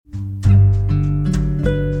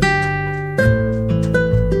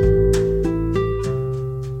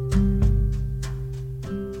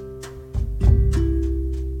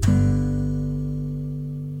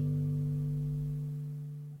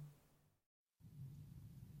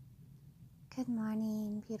Good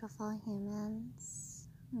morning, beautiful humans,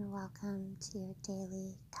 and welcome to your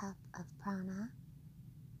daily cup of prana.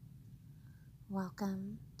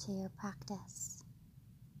 Welcome to your practice.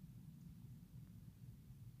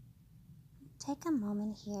 Take a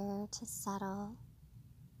moment here to settle.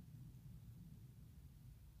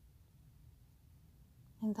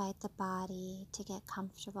 Invite the body to get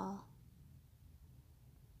comfortable.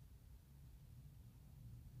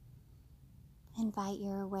 Invite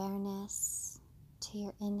your awareness to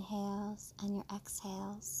your inhales and your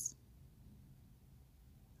exhales,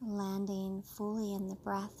 landing fully in the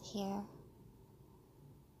breath here.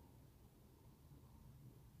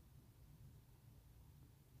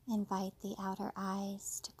 Invite the outer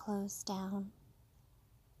eyes to close down,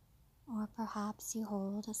 or perhaps you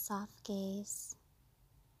hold a soft gaze.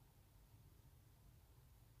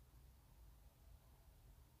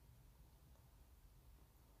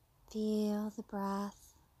 Feel the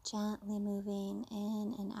breath gently moving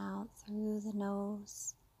in and out through the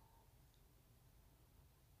nose,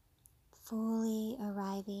 fully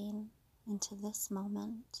arriving into this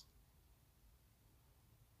moment.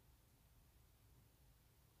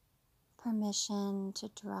 Permission to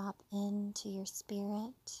drop into your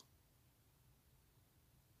spirit.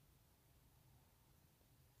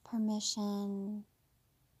 Permission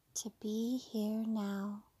to be here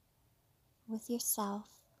now with yourself,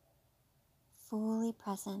 fully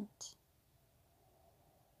present,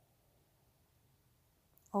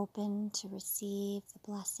 open to receive the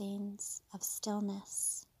blessings of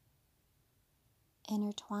stillness,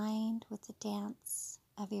 intertwined with the dance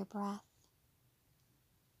of your breath.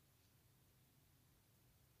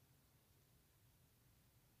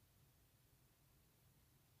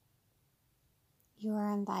 You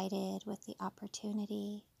are invited with the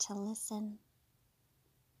opportunity to listen,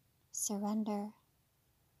 surrender,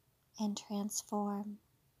 and transform.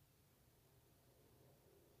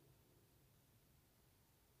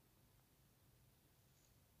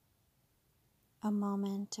 A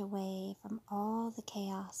moment away from all the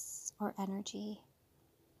chaos or energy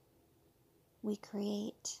we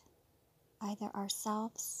create either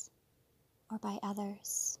ourselves or by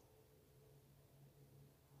others.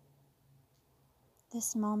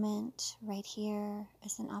 This moment right here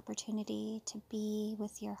is an opportunity to be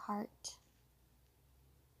with your heart.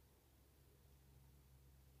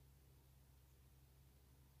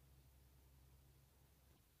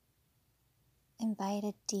 Invite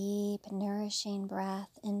a deep, nourishing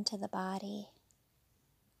breath into the body.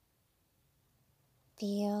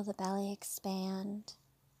 Feel the belly expand.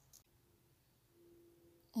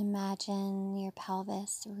 Imagine your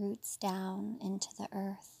pelvis roots down into the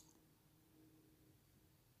earth.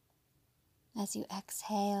 As you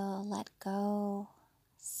exhale, let go,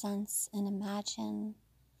 sense and imagine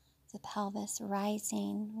the pelvis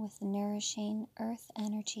rising with nourishing earth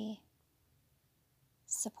energy,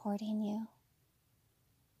 supporting you.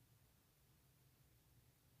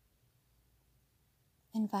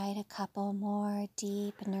 Invite a couple more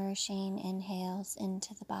deep, nourishing inhales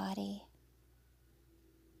into the body.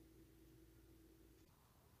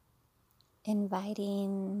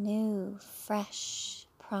 Inviting new, fresh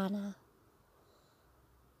prana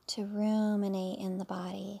to ruminate in the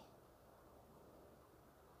body.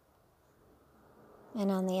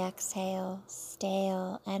 And on the exhale,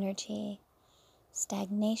 stale energy,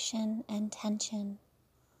 stagnation, and tension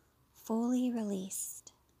fully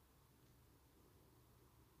released.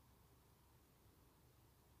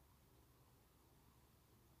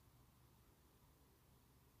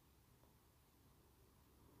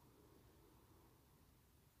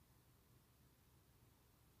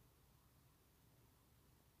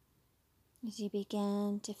 As you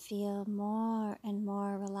begin to feel more and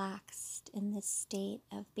more relaxed in this state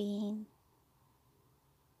of being,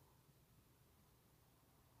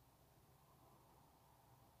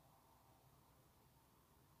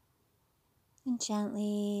 and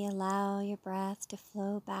gently allow your breath to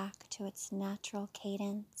flow back to its natural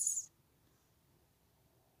cadence.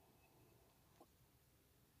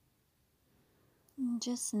 And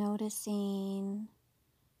just noticing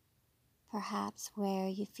perhaps where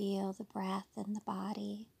you feel the breath in the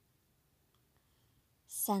body,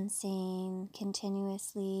 sensing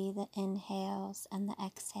continuously the inhales and the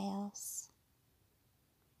exhales.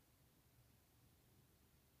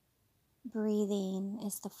 Breathing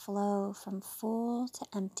is the flow from full to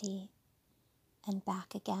empty and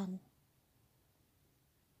back again.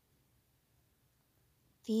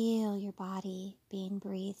 Feel your body being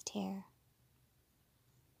breathed here,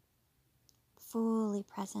 fully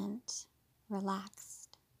present,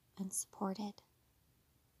 relaxed, and supported.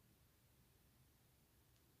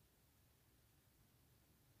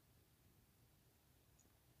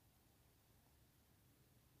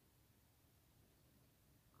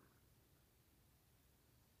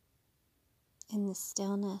 in the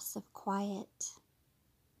stillness of quiet,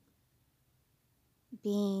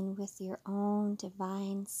 being with your own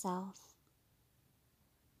divine self.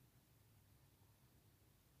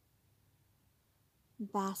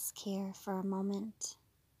 Bask here for a moment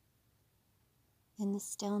in the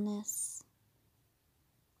stillness,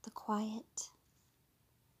 the quiet.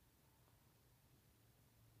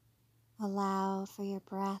 Allow for your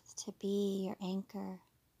breath to be your anchor.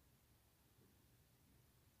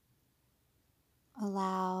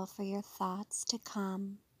 Allow for your thoughts to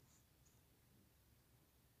come.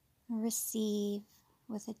 Receive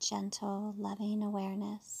with a gentle, loving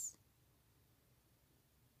awareness,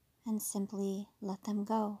 and simply let them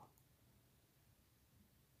go.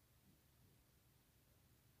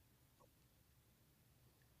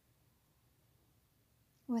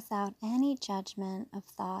 Without any judgment of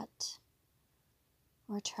thought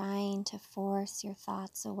or trying to force your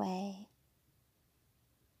thoughts away.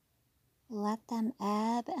 Let them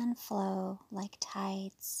ebb and flow like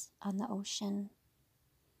tides on the ocean,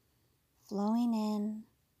 flowing in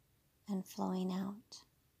and flowing out.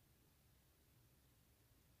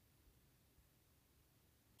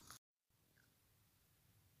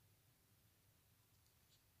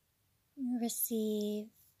 Receive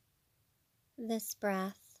this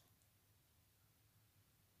breath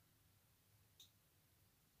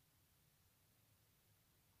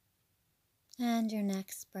and your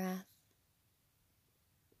next breath.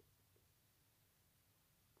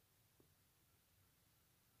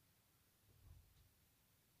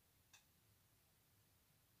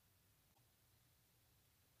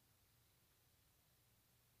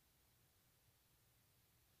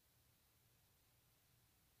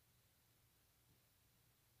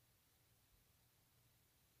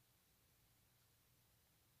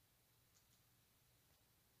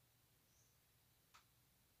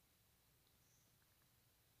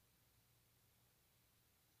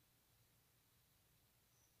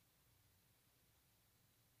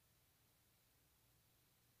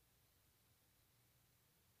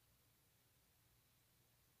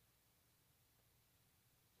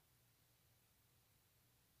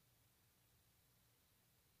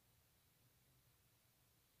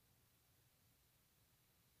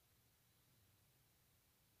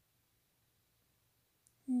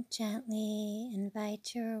 And gently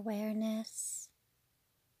invite your awareness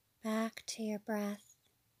back to your breath.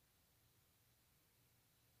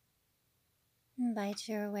 Invite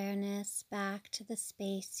your awareness back to the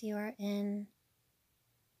space you are in.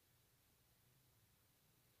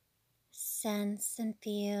 Sense and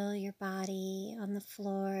feel your body on the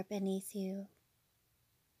floor beneath you,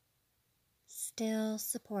 still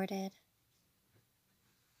supported.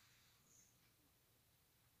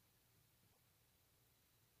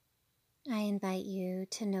 I invite you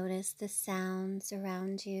to notice the sounds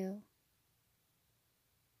around you,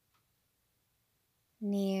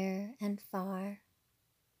 near and far.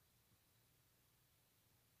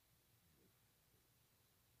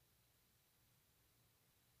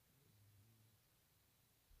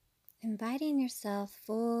 Inviting yourself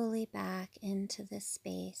fully back into this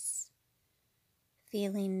space,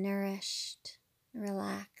 feeling nourished,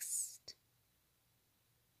 relaxed.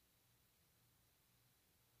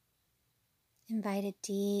 Invite a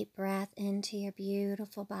deep breath into your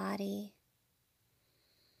beautiful body.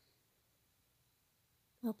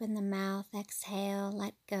 Open the mouth, exhale,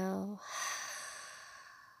 let go.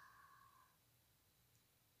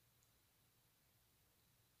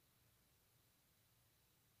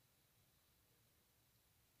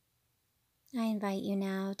 I invite you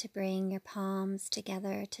now to bring your palms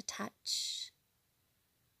together to touch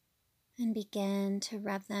and begin to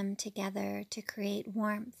rub them together to create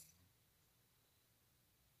warmth.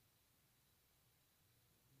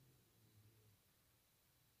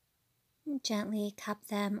 Gently cup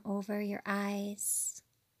them over your eyes.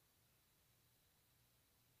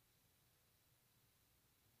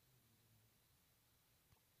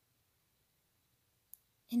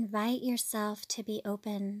 Invite yourself to be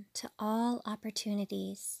open to all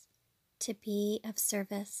opportunities to be of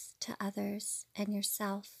service to others and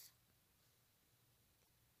yourself.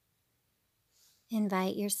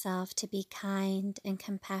 Invite yourself to be kind and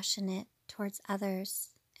compassionate towards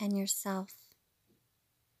others and yourself.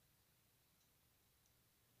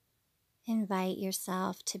 Invite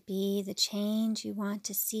yourself to be the change you want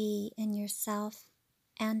to see in yourself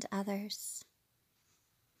and others.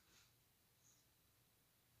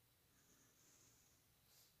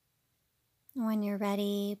 When you're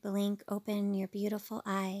ready, blink open your beautiful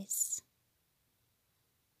eyes.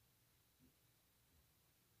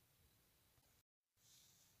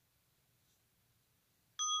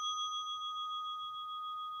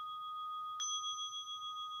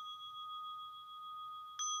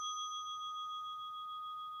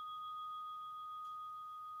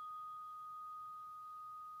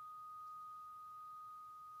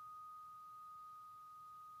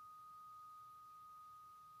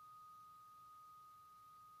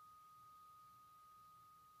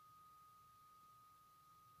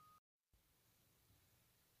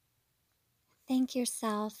 Thank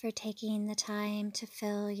yourself for taking the time to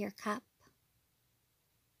fill your cup.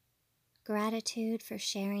 Gratitude for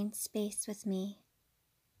sharing space with me.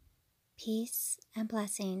 Peace and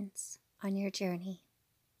blessings on your journey.